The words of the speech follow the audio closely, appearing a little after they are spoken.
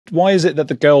Why is it that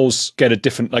the girls get a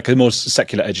different, like a more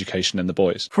secular education than the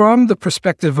boys? From the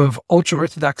perspective of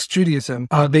ultra-orthodox Judaism,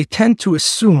 they tend to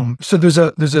assume, so there's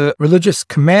a religious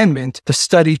commandment to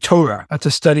study Torah,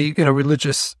 to study,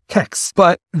 religious texts,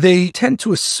 but they tend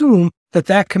to assume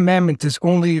that commandment is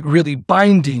only really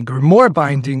binding or more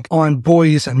binding on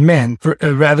boys and men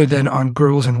rather than on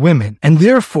girls and women. And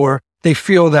therefore, they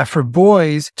feel that for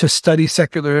boys to study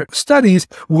secular studies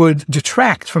would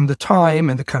detract from the time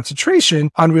and the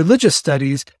concentration on religious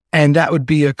studies, and that would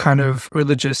be a kind of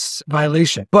religious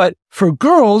violation. But for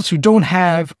girls who don't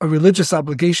have a religious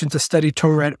obligation to study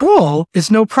Torah at all, it's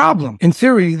no problem. In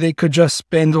theory, they could just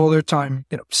spend all their time,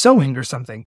 sewing or something.